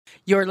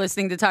You're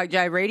listening to Talk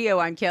Jive Radio.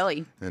 I'm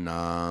Kelly. And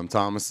I'm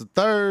Thomas the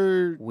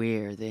Third.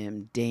 We're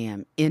them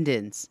damn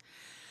Indians.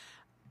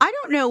 I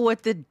don't know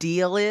what the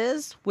deal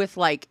is with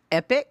like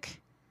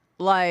Epic.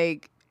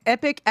 Like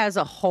Epic as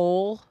a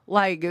whole.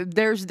 Like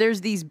there's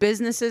these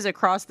businesses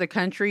across the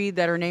country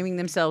that are naming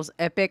themselves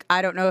Epic.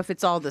 I don't know if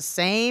it's all the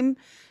same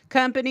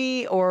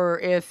company or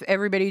if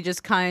everybody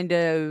just kind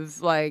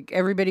of like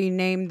everybody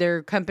named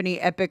their company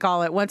Epic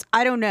all at once.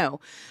 I don't know.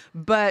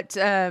 But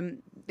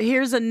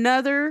here's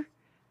another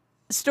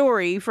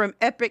story from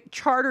Epic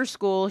Charter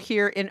School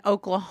here in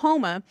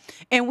Oklahoma.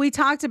 And we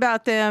talked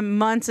about them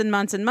months and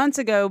months and months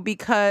ago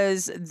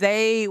because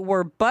they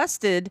were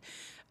busted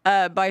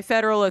by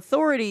federal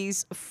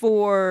authorities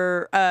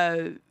for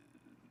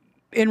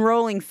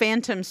enrolling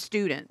phantom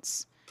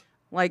students.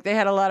 Like they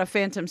had a lot of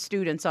phantom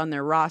students on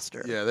their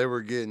roster. Yeah, they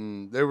were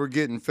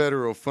getting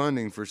federal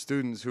funding for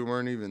students who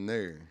weren't even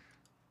there.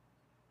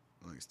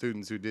 Like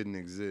students who didn't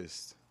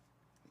exist.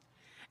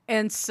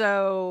 And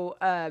so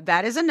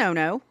that is a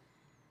no-no.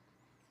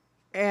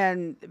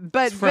 And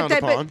but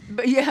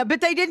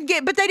they didn't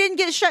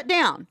get shut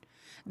down.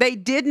 They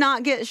did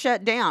not get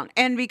shut down,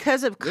 and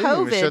because of They COVID,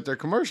 didn't even shut their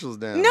commercials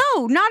down.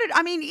 No, not at.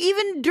 I mean,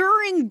 even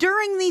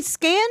during the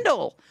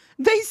scandal,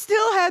 they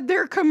still had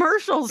their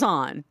commercials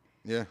on.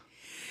 Yeah.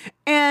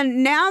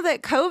 And now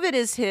that COVID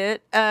is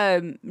hit,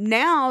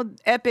 now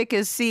Epic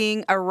is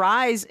seeing a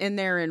rise in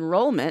their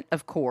enrollment,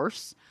 of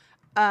course.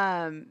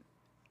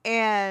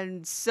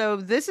 And so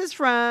this is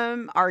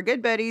from our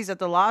good buddies at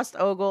the Lost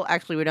Ogle.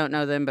 Actually, we don't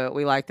know them, but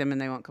we like them and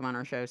they won't come on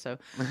our show. So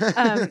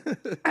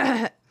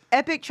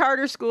Epic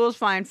Charter Schools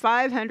fined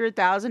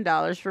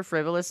 $500,000 for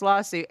frivolous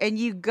lawsuit. And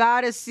you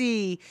got to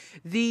see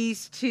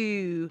these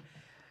two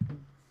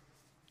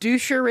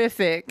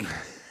doucherific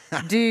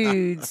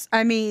dudes.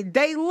 I mean,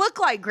 they look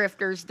like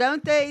grifters,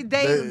 don't they?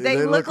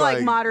 They look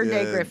like modern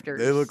day grifters.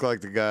 They look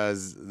like the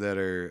guys that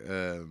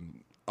are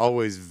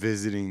always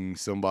visiting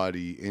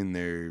somebody in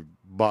their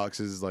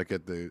boxes, like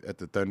at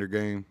the Thunder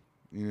game,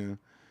 you know,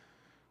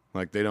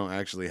 like they don't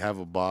actually have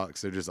a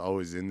box; they're just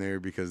always in there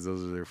because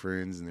those are their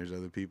friends, and there's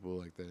other people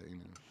like that, you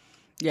know.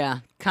 Yeah,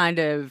 kind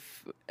of.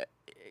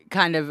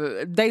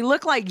 They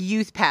look like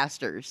youth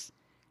pastors,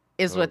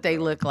 is what they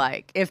look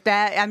like. If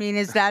that, I mean,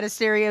 is that a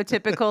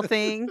stereotypical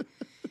thing?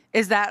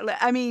 Is that?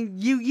 I mean,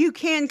 you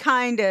can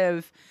kind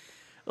of.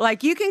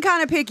 Like, you can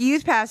kind of pick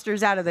youth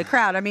pastors out of the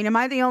crowd. I mean, am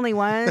I the only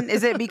one?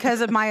 Is it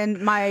because of my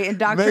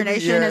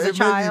indoctrination as a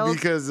child? Maybe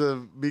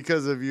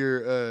because of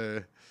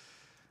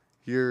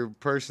your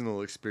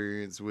personal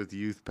experience with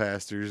youth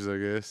pastors, I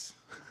guess.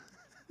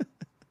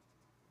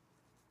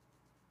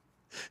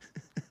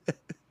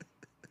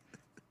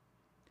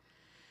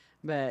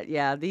 But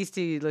yeah, these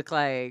two look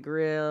like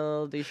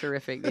real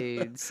doucherific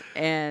dudes.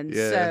 And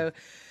Yeah. so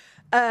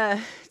it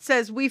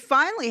says, we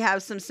finally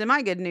have some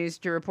semi-good news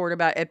to report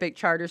about Epic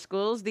Charter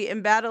Schools. The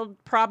embattled,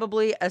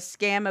 probably a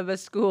scam of a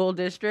school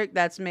district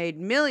that's made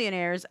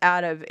millionaires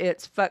out of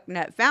its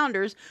fucknut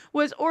founders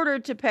was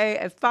ordered to pay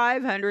a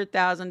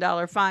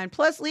 $500,000 fine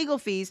plus legal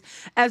fees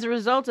as a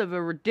result of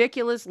a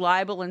ridiculous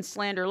libel and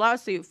slander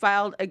lawsuit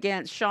filed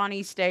against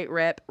Shawnee State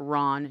Rep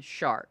Ron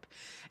Sharp.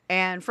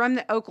 And from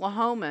the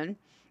Oklahoman,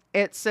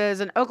 it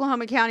says an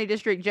Oklahoma County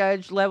District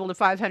Judge leveled a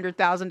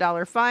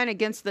 $500,000 fine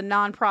against the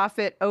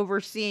nonprofit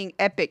overseeing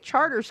Epic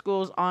Charter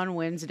Schools on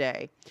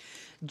Wednesday.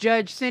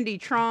 Judge Cindy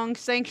Trong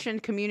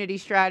sanctioned Community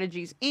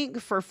Strategies, Inc.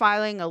 for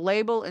filing a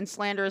label and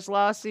slanderous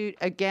lawsuit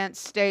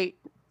against State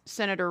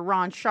Senator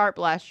Ron Sharp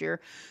last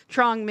year.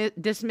 Trong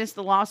dismissed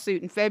the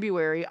lawsuit in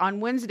February. On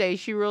Wednesday,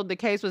 she ruled the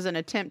case was an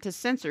attempt to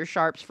censor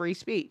Sharp's free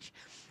speech.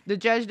 The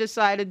judge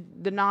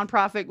decided the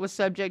nonprofit was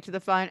subject to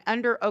the fine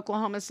under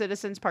Oklahoma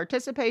Citizens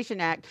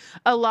Participation Act,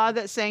 a law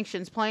that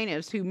sanctions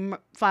plaintiffs who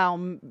file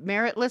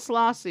meritless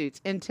lawsuits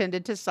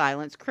intended to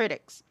silence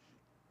critics.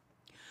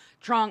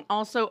 Trong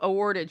also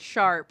awarded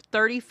Sharp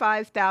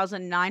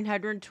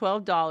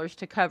 $35,912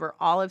 to cover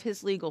all of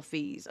his legal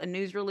fees. A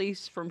news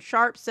release from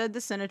Sharp said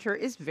the senator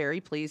is very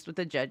pleased with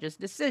the judge's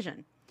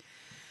decision.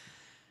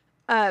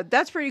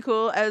 That's pretty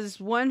cool. As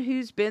one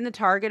who's been the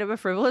target of a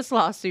frivolous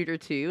lawsuit or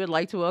two, I'd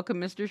like to welcome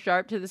Mr.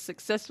 Sharp to the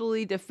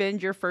Successfully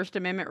Defend Your First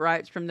Amendment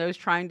Rights from Those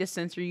Trying to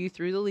Censor You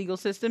Through the Legal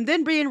System,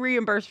 then being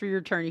reimbursed for your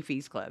attorney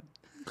fees club.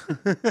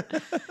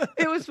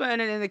 It was fun,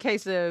 and in the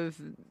case of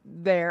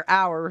their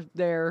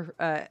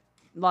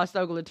Lost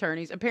Ogle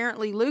attorneys,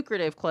 apparently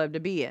lucrative club to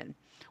be in.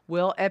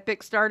 Will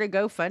Epic start a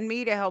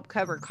GoFundMe to help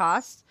cover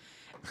costs?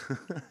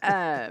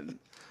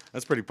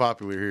 That's pretty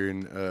popular here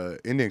in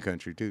Indian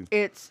country, too.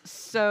 It's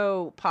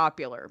so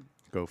popular.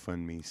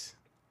 GoFundMes.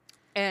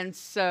 And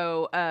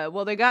so,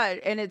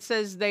 it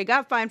says they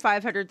got fined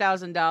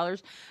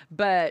 $500,000,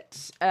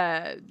 but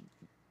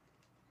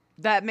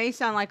that may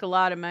sound like a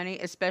lot of money,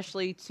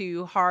 especially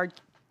to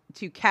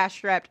to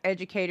cash-strapped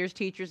educators,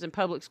 teachers, and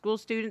public school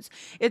students.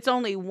 It's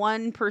only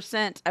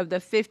 1% of the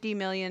 $50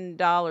 million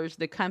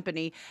the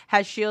company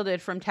has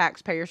shielded from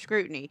taxpayer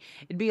scrutiny.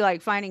 It'd be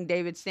like finding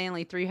David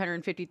Stanley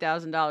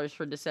 $350,000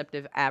 for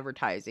deceptive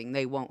advertising.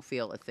 They won't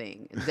feel a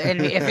thing.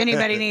 And if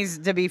anybody needs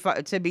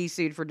to be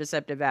sued for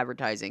deceptive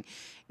advertising,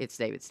 it's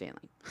David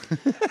Stanley.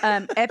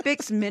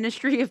 Epic's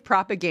Ministry of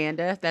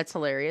Propaganda, that's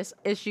hilarious,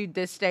 issued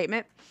this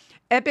statement.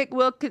 Epic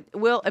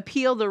will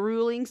appeal the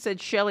ruling,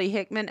 said Shelley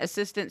Hickman,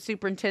 Assistant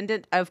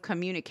Superintendent of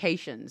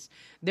Communications.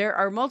 There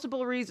are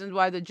multiple reasons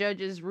why the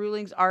judge's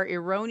rulings are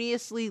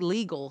erroneously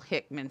legal,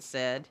 Hickman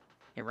said.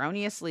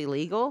 Erroneously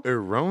legal?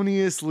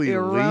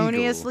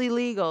 Erroneously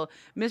legal.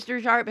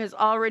 Mr. Sharp has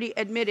already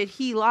admitted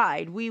he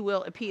lied. We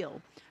will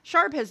appeal.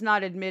 Sharp has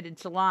not admitted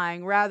to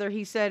lying. Rather,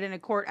 he said in a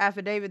court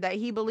affidavit that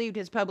he believed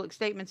his public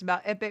statements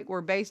about Epic were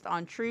based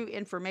on true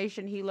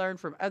information he learned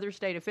from other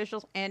state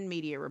officials and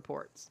media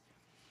reports.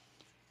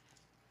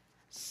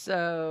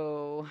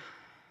 So,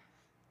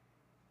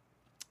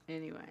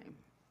 anyway,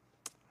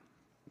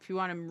 if you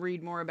want to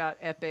read more about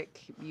Epic,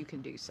 you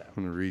can do so.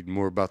 I'm going to read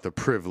more about the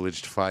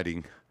privileged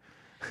fighting.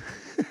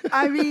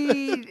 I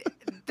mean,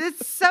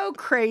 that's so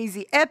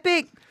crazy.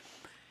 Epic,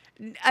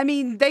 I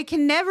mean, they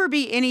can never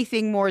be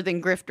anything more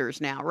than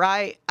grifters now,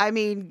 right? I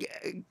mean,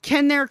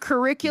 can their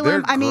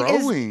curriculum, They're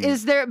growing.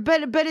 is there,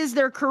 but is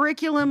their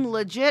curriculum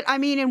legit? I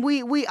mean, and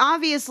we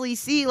obviously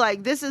see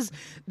like this is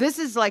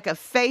like a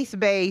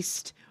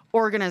faith-based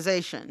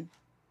organization.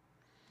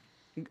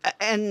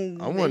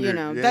 And, I wonder,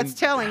 that's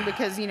telling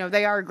because,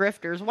 they are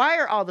grifters. Why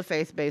are all the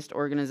faith-based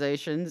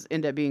organizations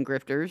end up being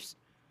grifters?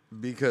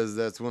 Because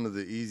that's one of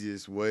the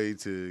easiest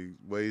ways to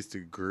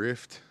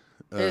grift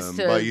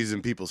By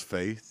using people's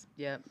faith.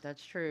 Yep,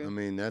 that's true. I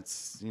mean,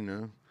 that's,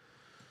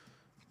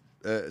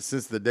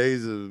 since the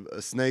days of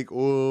snake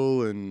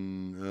oil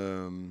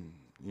and,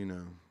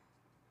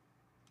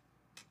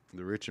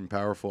 the rich and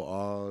powerful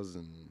Oz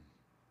and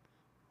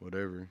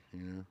whatever,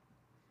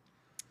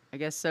 I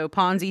guess so.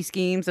 Ponzi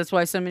schemes. That's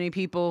why so many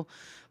people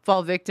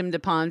fall victim to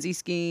Ponzi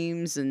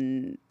schemes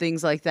and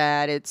things like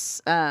that. It's,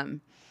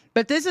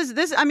 but this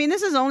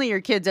is only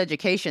your kid's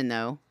education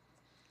though.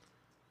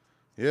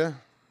 Yeah.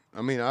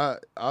 I mean, I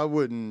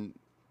don't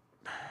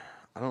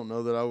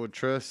know that I would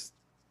trust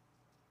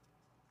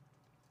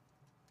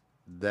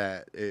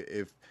that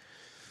if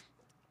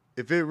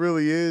it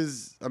really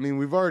is. I mean,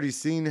 we've already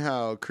seen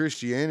how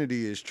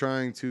Christianity is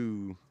trying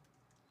to,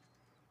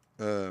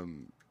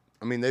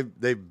 I mean,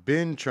 they've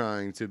been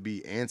trying to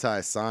be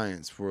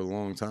anti-science for a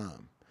long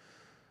time.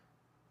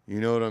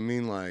 You know what I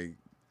mean? Like,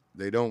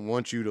 they don't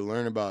want you to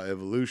learn about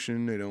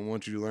evolution. They don't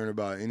want you to learn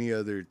about any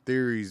other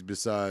theories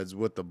besides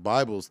what the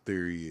Bible's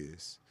theory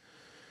is.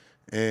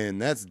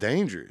 And that's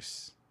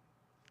dangerous.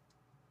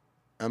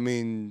 I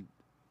mean,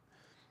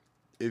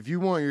 if you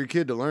want your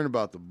kid to learn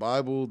about the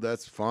Bible,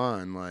 that's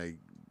fine. Like,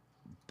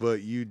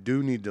 but you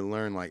do need to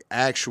learn like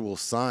actual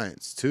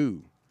science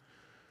too.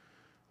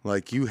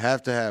 Like, you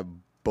have to have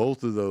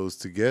both of those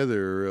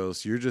together or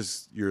else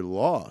you're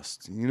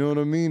lost. You know what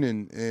I mean?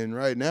 And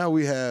right now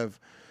we have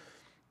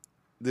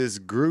this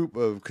group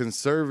of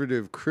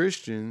conservative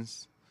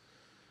Christians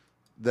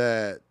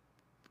that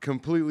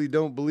completely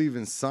don't believe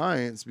in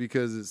science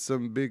because it's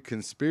some big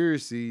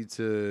conspiracy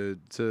to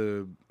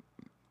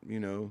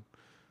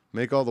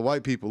make all the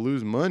white people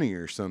lose money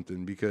or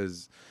something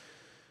because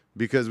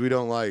we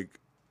don't like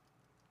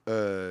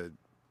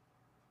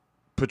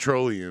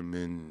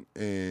petroleum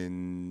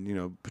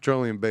and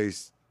petroleum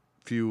based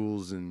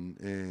fuels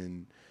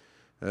and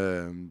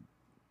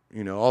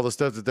all the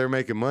stuff that they're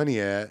making money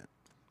at,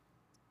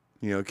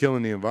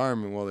 killing the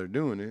environment while they're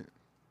doing it.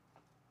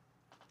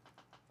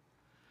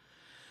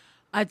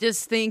 I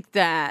just think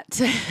that,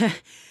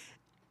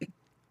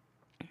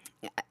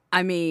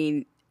 I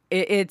mean,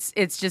 it's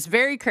just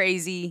very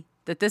crazy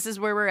that this is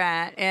where we're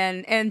at.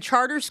 And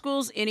charter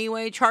schools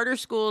anyway, charter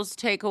schools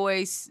take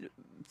away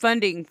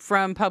funding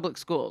from public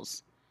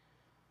schools.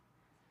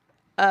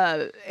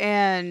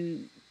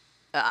 And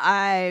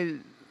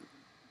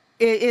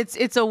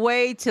it's a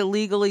way to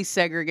legally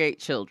segregate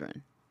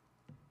children,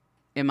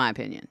 in my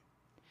opinion.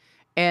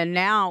 And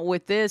now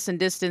with this and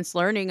distance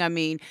learning, I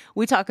mean,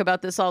 we talk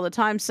about this all the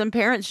time. Some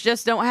parents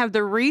just don't have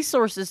the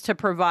resources to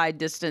provide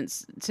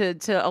distance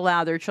to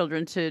allow their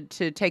children to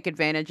take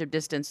advantage of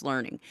distance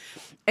learning.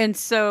 And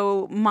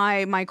so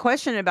my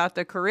question about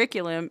the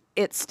curriculum,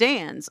 it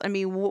stands. I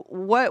mean,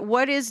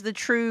 what is the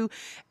true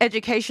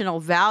educational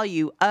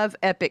value of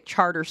Epic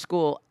Charter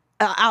School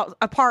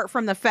apart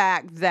from the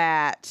fact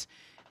that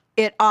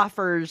it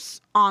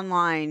offers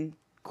online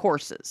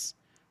courses?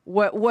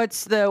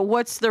 What's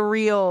the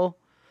real,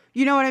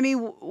 you know what I mean?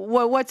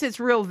 What's its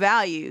real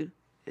value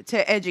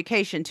to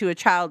education, to a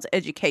child's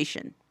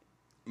education?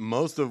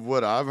 Most of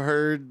what I've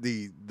heard,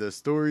 the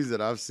stories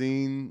that I've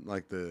seen,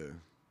 like the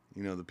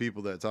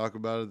people that talk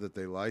about it, that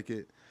they like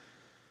it,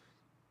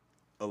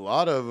 a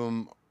lot of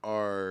them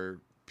are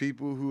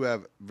people who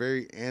have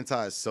very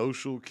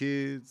antisocial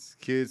kids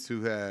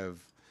who have,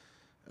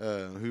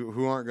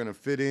 who aren't going to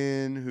fit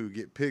in, who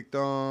get picked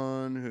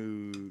on,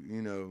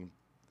 who,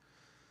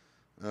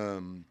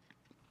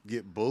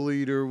 get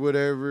bullied or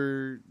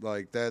whatever,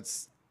 like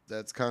that's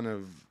kind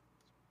of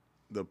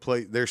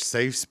their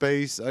safe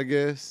space, I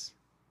guess,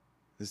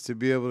 is to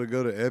be able to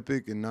go to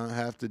Epic and not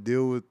have to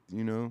deal with,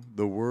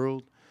 the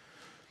world.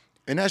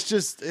 And that's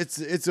just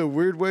it's a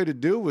weird way to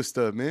deal with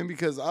stuff, man,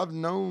 because I've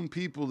known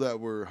people that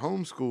were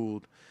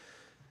homeschooled,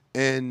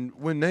 and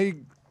when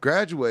they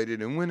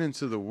graduated and went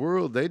into the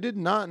world, they did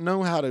not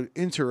know how to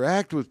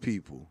interact with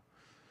people.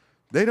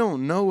 They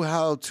don't know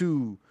how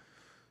to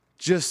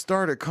just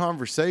start a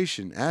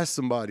conversation, ask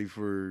somebody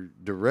for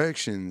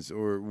directions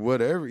or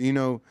whatever, I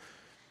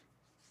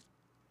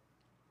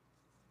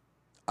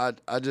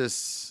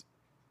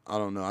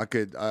don't know.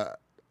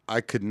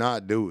 I could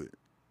not do it.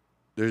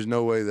 There's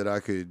no way that I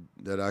could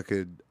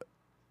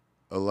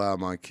allow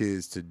my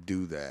kids to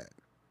do that.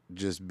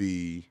 Just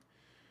be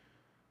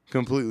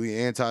completely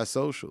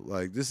antisocial.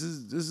 Like this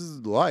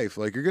is life.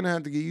 Like you're gonna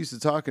have to get used to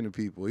talking to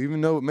people,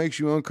 even though it makes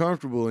you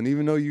uncomfortable, and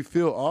even though you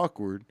feel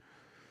awkward.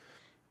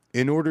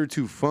 In order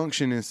to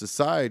function in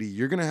society,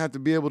 you're gonna have to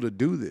be able to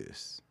do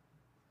this.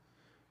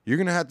 You're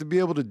gonna have to be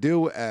able to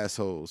deal with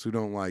assholes who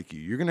don't like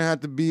you. You're gonna have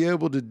to be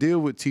able to deal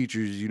with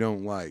teachers you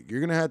don't like. You're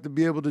gonna have to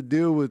be able to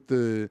deal with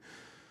the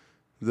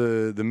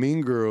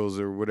mean girls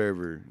or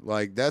whatever.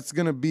 Like that's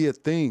gonna be a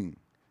thing.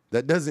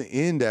 That doesn't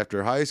end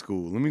after high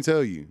school. Let me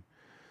tell you.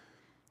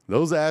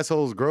 Those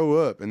assholes grow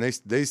up and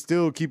they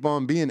still keep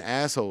on being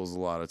assholes a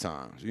lot of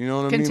times. You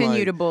know what I mean?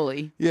 Continue to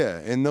bully. Yeah,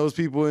 and those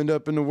people end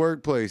up in the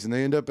workplace and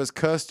they end up as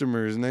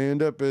customers and they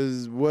end up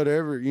as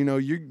whatever.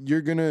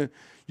 You're gonna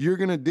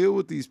deal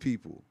with these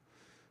people.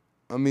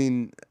 I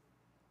mean,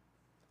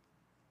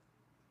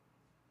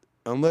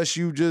 unless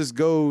you just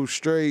go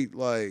straight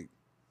like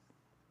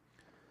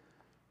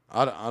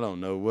I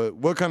don't know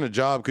what kind of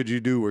job could you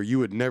do where you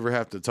would never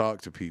have to talk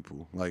to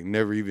people, like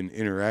never even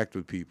interact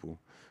with people.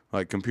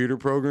 Like computer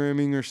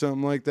programming or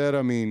something like that.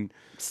 I mean,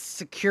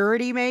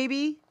 security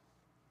maybe.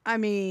 I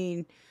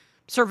mean,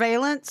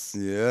 surveillance.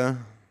 Yeah.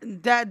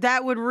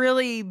 That would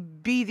really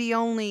be the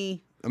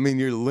only. I mean,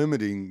 you're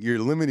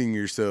limiting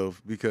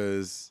yourself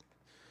because,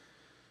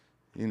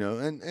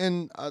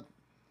 and I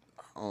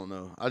don't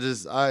know. I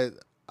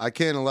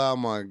can't allow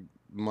my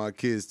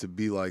kids to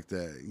be like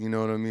that. You know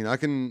what I mean? I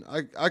can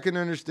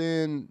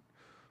understand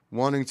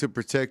wanting to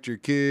protect your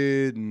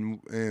kid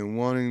and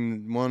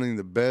wanting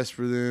the best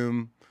for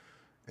them.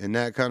 And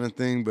that kind of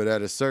thing, but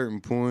at a certain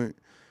point,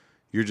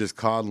 you're just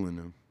coddling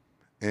them,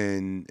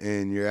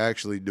 and you're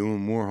actually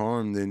doing more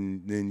harm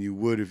than you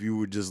would if you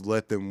would just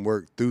let them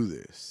work through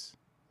this.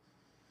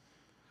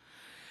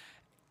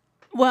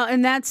 Well,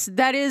 and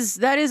that is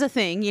a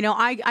thing.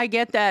 I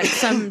get that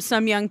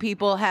some young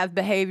people have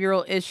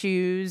behavioral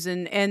issues,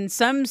 and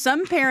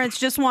some parents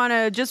just want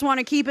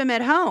to keep them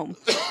at home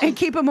and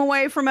keep them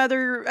away from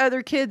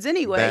other kids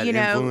anyway.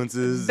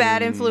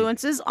 Bad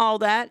influences, all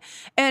that.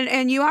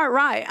 And you are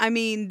right. I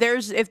mean,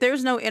 if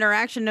there's no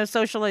interaction, no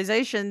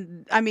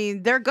socialization, I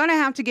mean, they're going to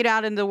have to get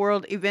out in the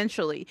world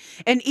eventually.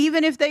 And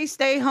even if they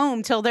stay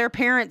home till their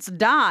parents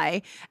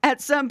die,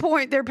 at some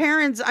point their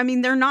parents, I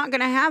mean, they're not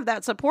going to have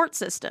that support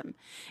system.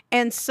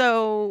 And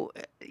so,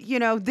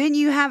 then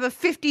you have a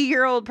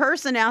 50-year-old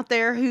person out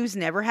there who's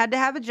never had to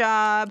have a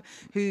job,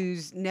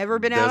 who's never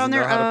been out on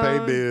their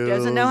own,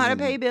 doesn't know how to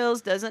pay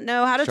bills, doesn't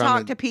know how to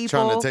talk to people.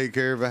 Trying to take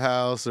care of a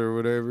house or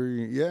whatever.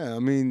 Yeah, I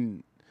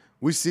mean,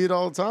 we see it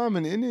all the time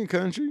in Indian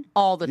country.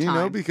 All the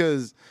time.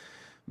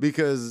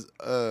 Because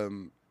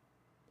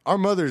our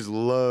mothers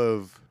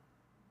love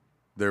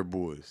their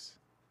boys.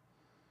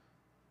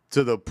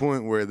 To the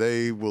point where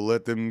they will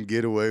let them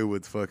get away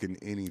with fucking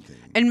anything.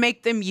 And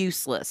make them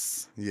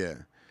useless. Yeah.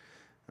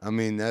 I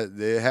mean, that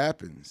it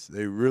happens.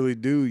 They really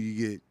do.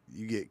 You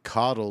get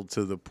coddled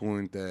to the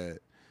point that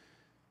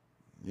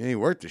you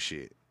ain't worth the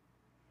shit.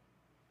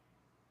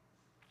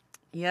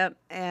 Yep,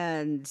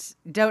 and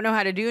don't know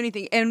how to do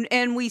anything.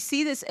 And we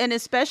see this, and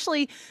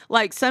especially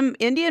like some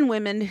Indian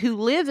women who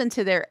live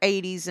into their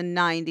 80s and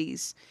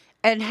 90s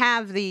and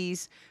have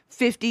these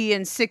 50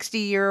 and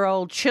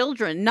 60-year-old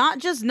children, not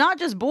just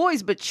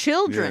boys, but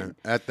children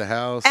at the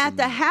house,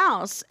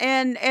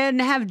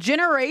 and have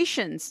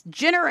generations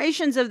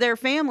of their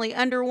family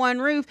under one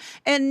roof,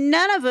 and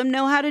none of them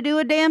know how to do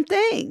a damn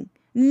thing.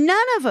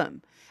 None of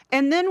them.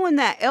 And then when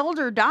that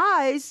elder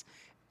dies,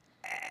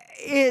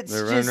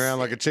 they're running around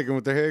like a chicken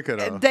with their head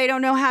cut off. They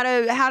don't know how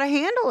to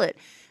handle it.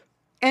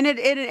 And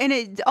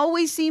it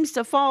always seems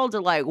to fall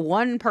to like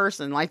one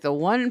person, like the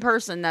one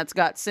person that's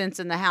got sense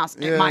in the house.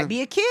 It might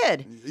be a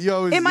kid.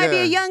 It might be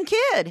a young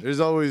kid. There's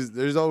always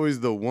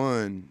the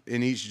one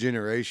in each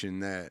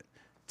generation that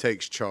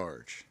takes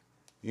charge.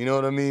 You know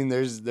what I mean?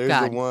 There's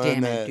God the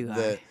one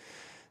that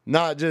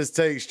not just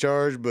takes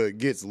charge, but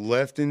gets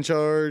left in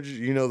charge.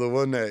 The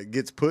one that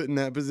gets put in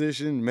that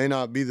position may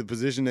not be the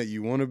position that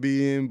you want to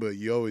be in, but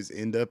you always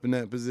end up in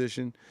that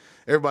position.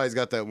 Everybody's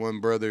got that one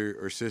brother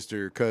or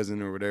sister or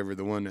cousin or whatever,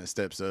 the one that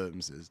steps up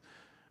and says,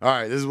 all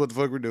right, this is what the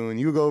fuck we're doing.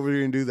 You go over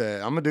here and do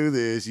that. I'm going to do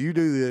this. You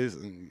do this.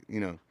 And,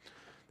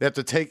 they have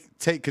to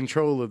take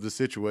control of the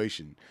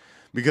situation.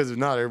 Because if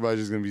not, everybody's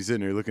just gonna be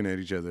sitting there looking at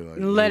each other like,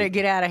 Let it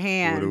get out of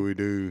hand. What do we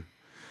do?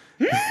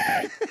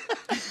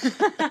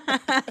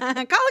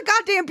 Call a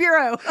goddamn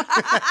bureau.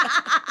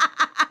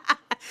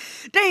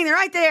 Dang, they're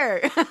right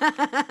there.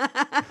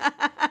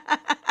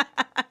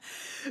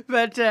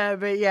 But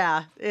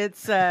yeah,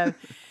 it's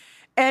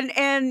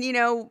and you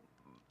know,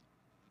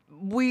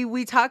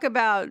 we talk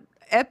about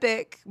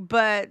Epic,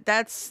 but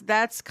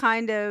that's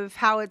kind of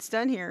how it's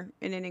done here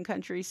in Indian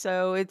country.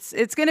 So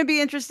it's going to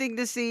be interesting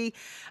to see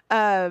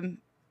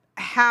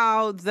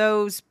how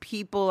those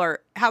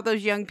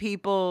young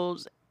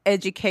people's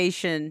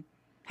education,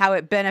 how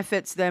it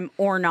benefits them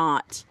or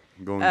not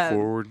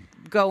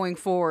going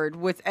forward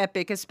with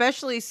Epic,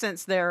 especially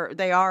since they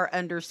are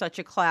under such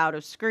a cloud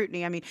of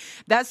scrutiny. I mean,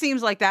 that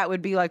seems like that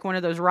would be like one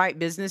of those right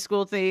business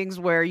school things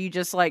where you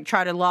just like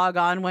try to log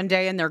on one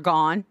day and they're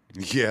gone.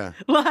 Yeah.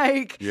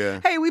 Like, yeah.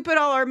 Hey, we put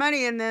all our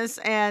money in this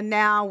and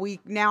now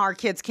our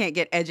kids can't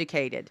get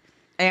educated.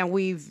 And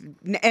we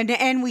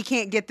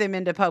can't get them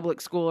into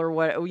public school or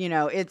what, you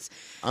know,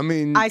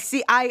 I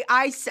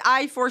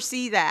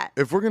foresee that.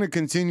 If we're going to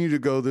continue to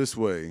go this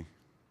way,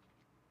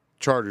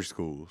 charter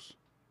schools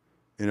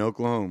in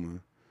Oklahoma,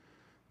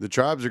 the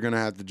tribes are going to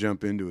have to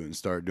jump into it and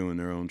start doing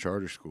their own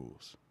charter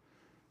schools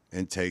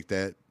and take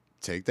that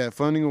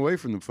funding away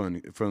from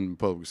the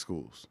public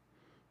schools.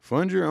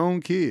 Fund your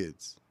own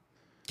kids.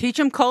 Teach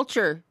them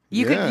culture.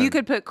 You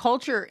could put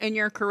culture in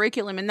your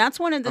curriculum, and that's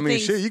one of the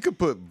things. Shit, you could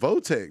put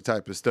Votech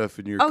type of stuff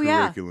in your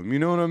curriculum. Yeah. You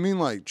know what I mean?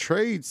 Like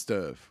trade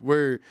stuff,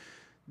 where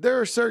there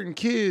are certain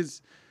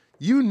kids,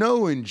 you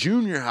know, in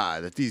junior high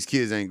that these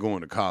kids ain't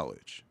going to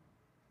college.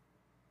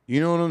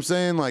 You know what I'm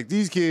saying? Like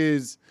these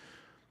kids,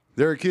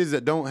 there are kids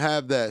that don't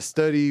have that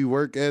study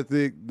work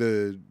ethic,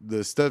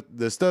 the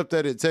stuff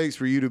that it takes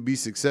for you to be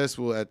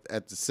successful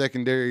at the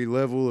secondary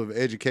level of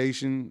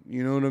education.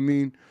 You know what I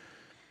mean?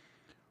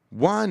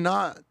 Why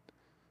not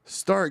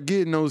start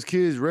getting those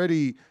kids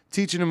ready,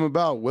 teaching them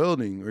about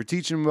welding or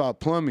teaching them about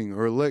plumbing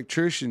or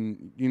electrician's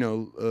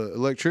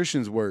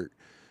work,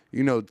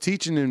 you know,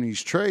 teaching them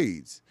these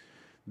trades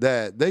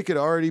that they could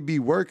already be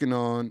working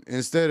on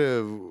instead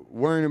of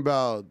worrying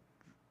about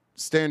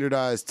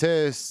standardized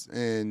tests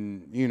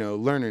and, you know,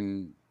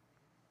 learning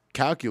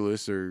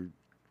calculus or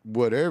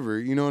whatever.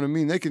 You know what I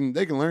mean? They can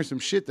learn some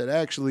shit that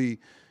actually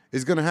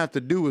is going to have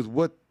to do with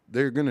what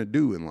they're going to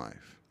do in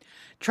life.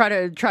 Try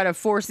to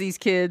force these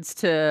kids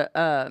to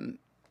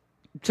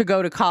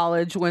go to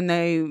college when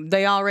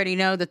they already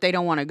know that they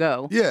don't want to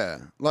go. Yeah.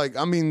 Like,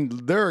 I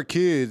mean, there are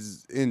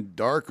kids in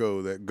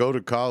Darko that go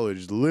to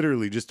college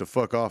literally just to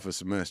fuck off a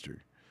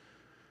semester.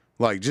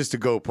 Like, just to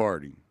go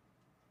party.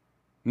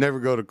 Never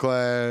go to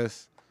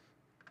class.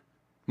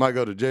 Might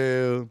go to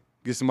jail.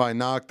 Get somebody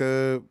knocked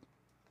up.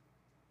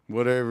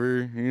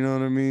 Whatever. You know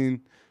what I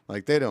mean?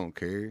 Like, they don't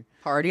care.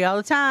 Party all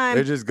the time.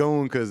 They're just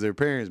going because their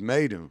parents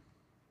made them.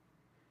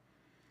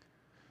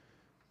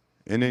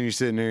 And then you're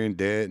sitting there in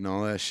debt and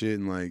all that shit.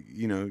 And, like,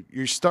 you know,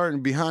 you're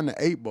starting behind the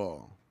 8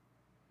 ball.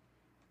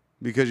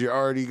 Because you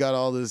already got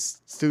all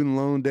this student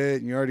loan debt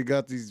and you already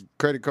got these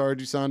credit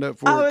cards you signed up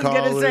for at college.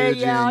 I was going to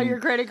say, yeah, all your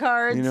credit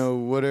cards. You know,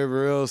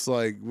 whatever else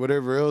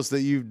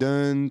that you've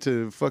done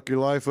to fuck your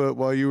life up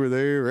while you were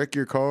there, wreck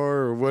your car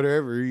or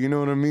whatever. You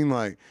know what I mean?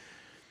 Like,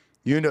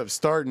 you end up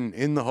starting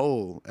in the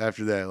hole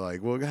after that.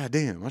 Like, well,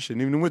 goddamn, I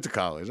shouldn't even went to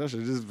college. I should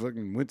have just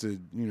fucking went to,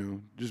 you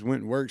know, just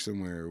went and worked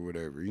somewhere or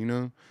whatever, you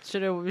know?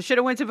 Should have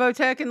went to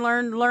Votech and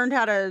learned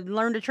how to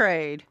learn to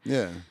trade.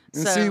 Yeah.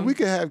 And see, we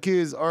could have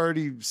kids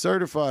already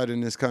certified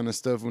in this kind of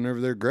stuff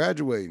whenever they're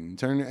graduating,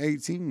 turning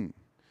 18.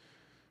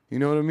 You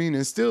know what I mean?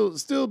 And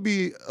still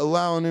be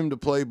allowing them to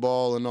play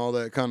ball and all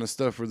that kind of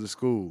stuff for the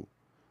school.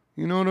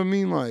 You know what I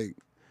mean? Like,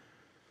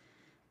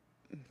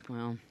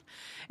 well,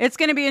 it's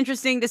going to be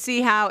interesting to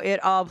see how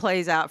it all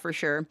plays out for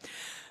sure.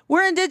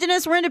 We're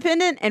Indigenous, we're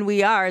independent, and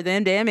we are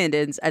them damn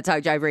Indians at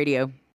Talk Jive Radio.